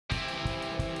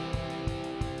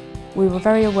We were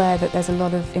very aware that there's a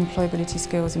lot of employability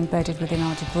skills embedded within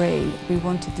our degree. We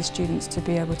wanted the students to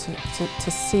be able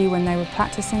to see when they were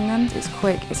practicing them. It's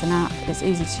quick, it's an app, it's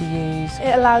easy to use.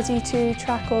 It allows you to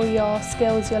track all your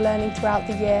skills you're learning throughout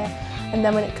the year, and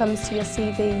then when it comes to your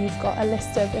CV you've got a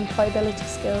list of employability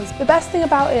skills. The best thing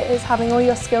about it is having all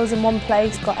your skills in one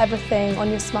place. You've got everything on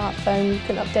your smartphone, you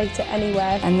can update it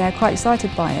anywhere. And they're quite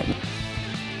excited by it.